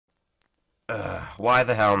Why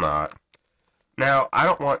the hell not? Now, I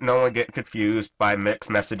don't want no one getting confused by mixed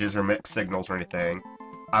messages or mixed signals or anything.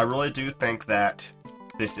 I really do think that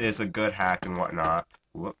this is a good hack and whatnot.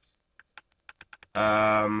 Whoops.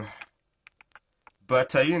 Um,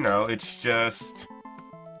 but, you know, it's just...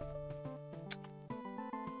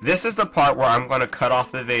 This is the part where I'm gonna cut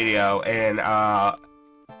off the video and,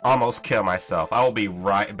 almost kill myself. I will be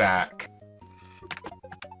right back.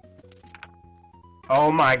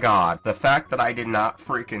 Oh my god, the fact that I did not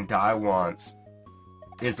freaking die once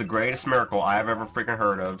is the greatest miracle I have ever freaking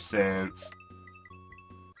heard of since...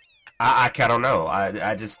 I don't know.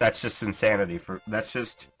 I just, that's just insanity. That's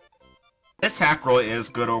just... This hack really is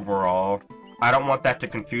good overall. I don't want that to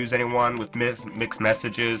confuse anyone with mixed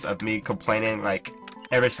messages of me complaining, like,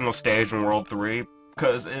 every single stage in World 3,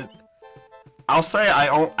 because I'll say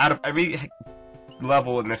out of every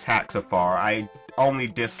level in this hack so far, I only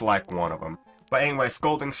dislike one of them. But anyway,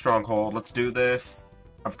 Scalding Stronghold, let's do this.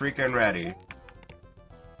 I'm freaking ready.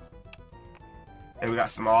 And we got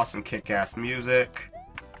some awesome kick-ass music.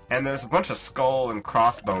 And there's a bunch of skull and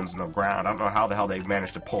crossbones in the ground. I don't know how the hell they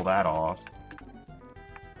managed to pull that off.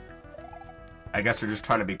 I guess they're just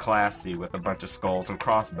trying to be classy with a bunch of skulls and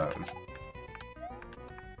crossbones.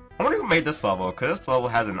 I wonder who made this level, because this level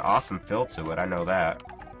has an awesome feel to it, I know that.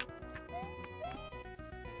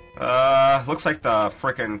 Looks like the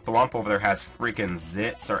freaking thwomp over there has freaking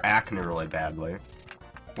zits or acne really badly.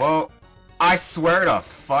 Well, I swear to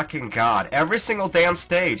fucking god, every single damn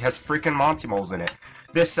stage has freaking Monty moles in it.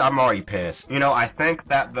 I'm already pissed. You know, I think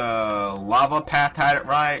that the lava path had it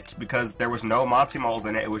right, because there was no Monty moles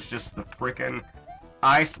in it, it was just the freaking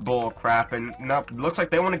ice bull crap, and no, looks like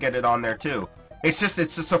they want to get it on there too. It's just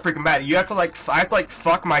so freaking bad. You have to like, I have to like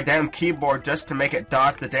fuck my damn keyboard just to make it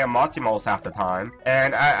dodge the damn Monty moles half the time.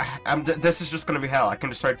 And this is just gonna be hell. I can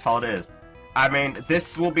just try to tell it is. I mean,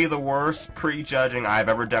 this will be the worst prejudging I've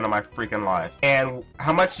ever done in my freaking life. And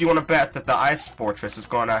how much do you want to bet that the ice fortress is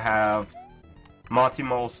gonna have Monty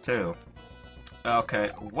moles too? Okay,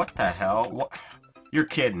 what the hell? What? You're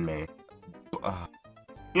kidding me.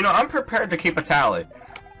 You know, I'm prepared to keep a tally.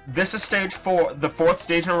 This is stage 4, the 4th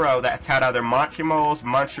stage in a row that's had either Monty moles,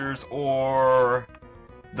 Munchers, or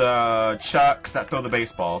the Chucks that throw the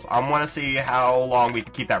baseballs. I want to see how long we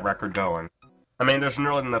can keep that record going. I mean, there's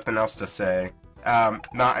really nothing else to say.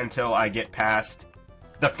 Not until I get past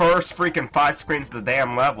the first freaking 5 screens of the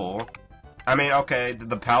damn level. I mean, okay,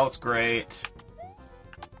 the palette's great.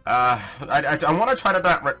 I want to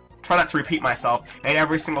try not to repeat myself in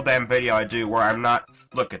every single damn video I do where I'm not...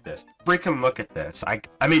 Look at this. Freaking look at this. I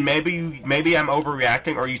mean, maybe I'm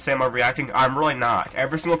overreacting, or you say I'm overreacting. I'm really not.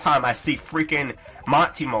 Every single time I see freaking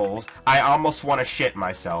Monty moles, I almost want to shit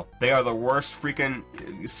myself. They are the worst freaking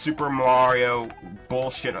Super Mario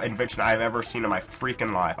bullshit invention I've ever seen in my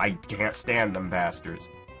freaking life. I can't stand them bastards.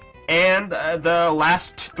 And the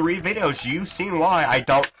last 3 videos, you've seen why I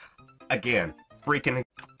don't... Again, freaking...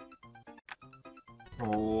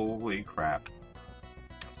 Holy crap.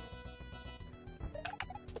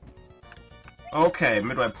 Okay,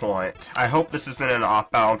 midway point. I hope this isn't an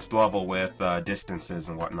off-balanced level with distances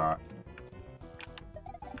and whatnot.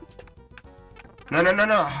 No.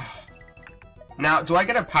 Now, do I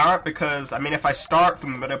get a power-up? Because, I mean, if I start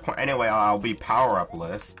from the midway point anyway, I'll be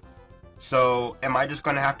power-up-less. So, am I just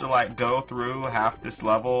going to have to, like, go through half this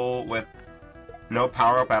level with no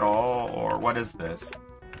power-up at all? Or what is this?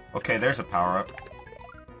 Okay, there's a power-up.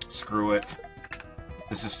 Screw it.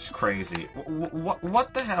 This is just crazy.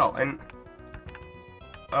 What the hell? And...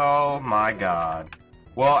 Oh my god.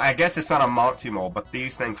 Well, I guess it's not a Monty mole, but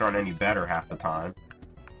these things aren't any better half the time.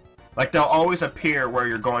 Like, they'll always appear where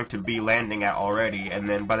you're going to be landing at already, and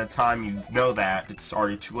then by the time you know that, it's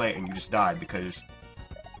already too late and you just died because...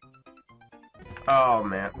 Oh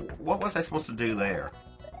man, what was I supposed to do there?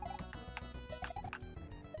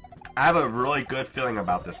 I have a really good feeling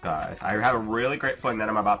about this, guys. I have a really great feeling that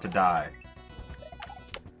I'm about to die.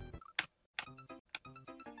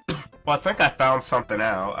 Well, I think I found something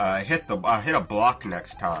out. I hit a block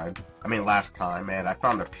last time, and I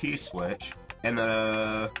found a P-switch, and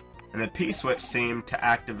the P-switch seemed to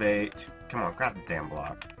activate... Come on, grab the damn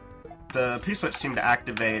block. The P-switch seemed to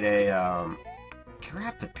activate a,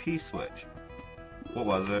 grab the P-switch. What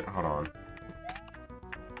was it? Hold on.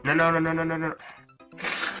 No.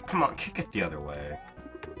 Come on, kick it the other way.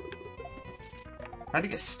 How'd you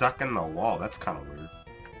get stuck in the wall? That's kind of weird.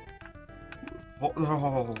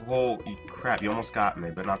 Holy crap, you almost got me,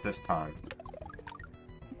 but not this time.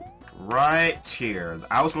 Right here.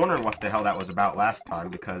 I was wondering what the hell that was about last time,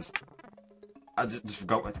 because... I just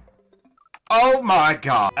go with... Oh my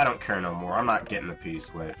god! I don't care no more. I'm not getting the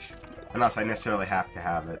P-switch. Unless I necessarily have to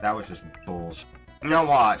have it. That was just bullshit. Now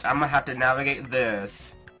watch, I'm gonna have to navigate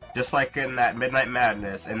this, just like in that Midnight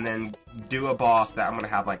Madness, and then do a boss that I'm gonna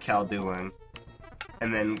have like Cal doing.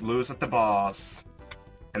 And then lose at the boss,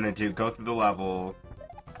 and then go through the level.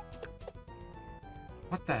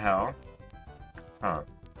 What the hell? Huh.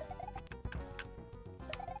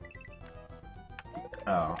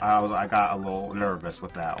 Oh, I got a little nervous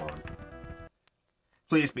with that one.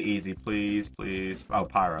 Please be easy, please, please. Oh,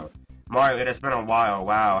 Pyro. Mario, it has been a while.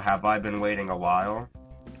 Wow, have I been waiting a while?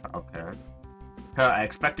 Okay. I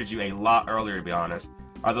expected you a lot earlier, to be honest.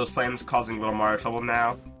 Are those flames causing little Mario trouble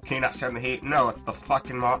now? Can you not stand the heat? No, it's the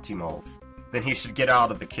fucking Monty Moles. Then he should get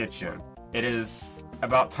out of the kitchen. It is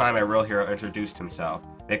about time a real hero introduced himself.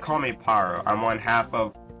 They call me Pyro. I'm one half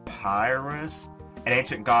of Pyrus, an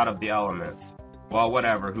ancient god of the elements. Well,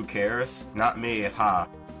 whatever, who cares? Not me, ha.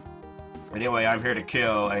 Anyway, I'm here to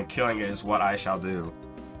kill, and killing is what I shall do.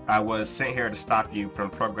 I was sent here to stop you from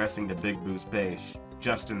progressing to Big Boo's base,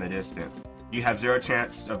 just in the distance. You have zero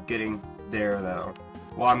chance of getting there, though.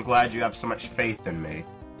 Well, I'm glad you have so much faith in me.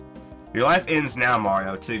 Your life ends now,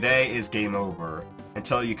 Mario. Today is game over.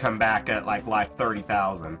 Until you come back at, like, life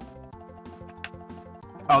 30,000.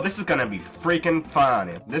 Oh, this is gonna be freaking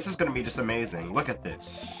fun. This is gonna be just amazing. Look at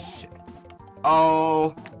this shit.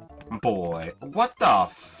 Oh, boy. What the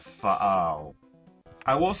oh.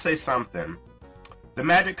 I will say something. The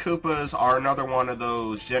Magic Koopas are another one of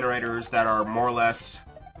those generators that are more or less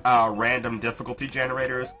random difficulty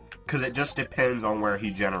generators, because it just depends on where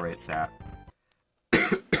he generates at.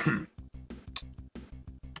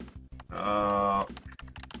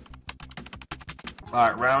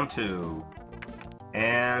 Alright, round 2.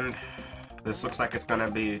 And this looks like it's gonna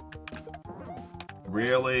be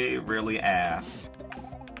really, really ass.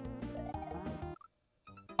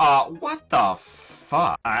 What the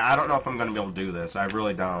fuck? I don't know if I'm gonna be able to do this. I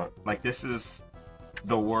really don't. Like, this is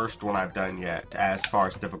the worst one I've done yet, as far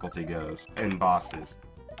as difficulty goes, in bosses.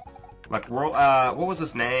 Like, what was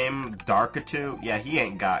his name? Darkatu? Yeah, he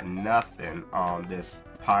ain't got nothing on this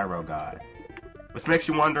Pyro guy. Which makes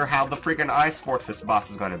you wonder how the freaking Ice Fortress boss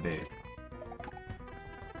is gonna be.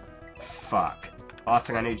 Fuck. Last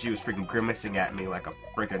thing I need you is freaking grimacing at me like a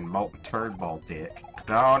freaking molten turd ball dick.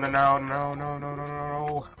 No, no, no, no, no, no, no,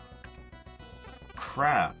 no.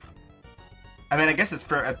 Crap. I mean, I guess it's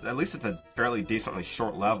fair. At least it's a fairly decently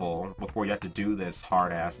short level before you have to do this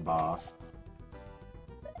hard-ass boss.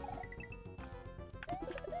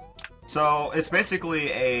 So, it's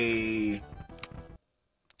basically a...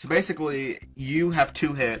 So basically, you have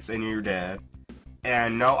 2 hits and you're dead.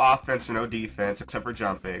 And no offense or no defense, except for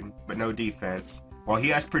jumping, but no defense. Well, he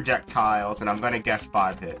has projectiles, and I'm gonna guess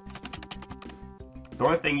 5 hits. The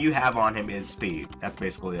only thing you have on him is speed. That's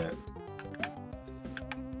basically it.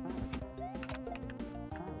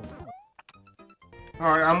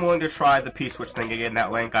 Alright, I'm willing to try the P-switch thing again. That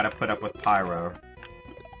way I ain't gotta put up with Pyro.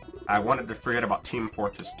 I wanted to forget about Team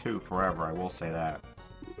Fortress 2 forever, I will say that.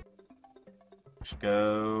 Let's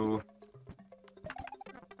go...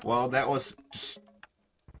 Well, that was...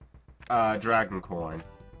 Dragon Coin.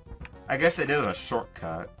 I guess it is a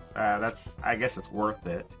shortcut. I guess it's worth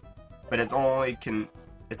it. But it's only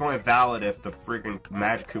valid if the freaking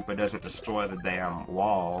Magic Koopa doesn't destroy the damn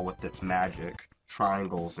wall with its magic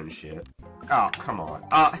triangles and shit. Oh, come on.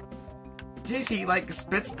 Jeez, he, like,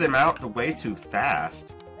 spits them out way too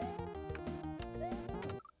fast.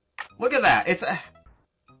 Look at that! It's a...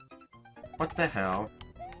 What the hell?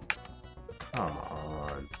 Come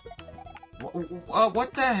on.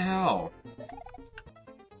 What the hell?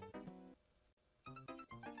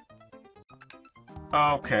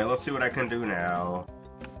 Okay, let's see what I can do now.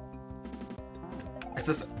 It's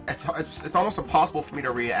just, it's almost impossible for me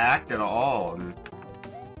to react at all. And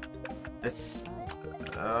it's...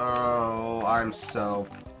 Oh, I'm so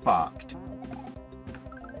fucked.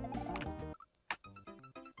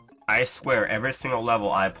 I swear, every single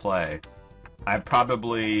level I play, I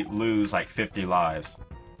probably lose like 50 lives.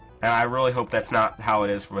 And I really hope that's not how it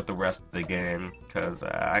is with the rest of the game, because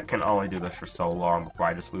I can only do this for so long before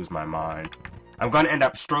I just lose my mind. I'm gonna end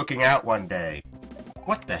up stroking out one day.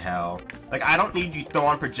 What the hell? Like, I don't need you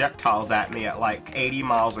throwing projectiles at me at like 80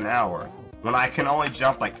 miles an hour, when I can only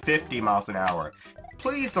jump like 50 miles an hour.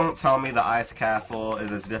 Please don't tell me the Ice Castle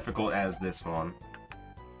is as difficult as this one.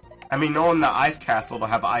 I mean, knowing the Ice Castle will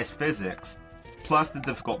have ice physics, plus the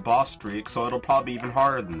difficult boss streak, so it'll probably be even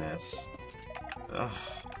harder than this. Ugh.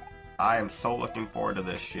 I am so looking forward to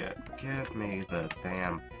this shit. Give me the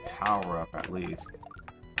damn power-up at least.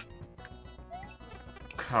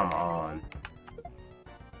 Come on.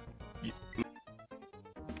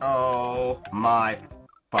 Oh my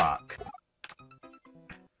fuck.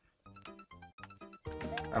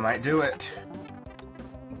 I might do it.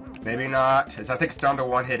 Maybe not. I think it's down to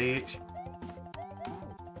 1 hit each.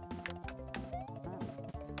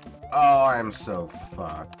 Oh, I'm so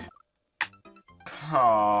fucked.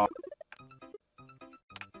 Oh.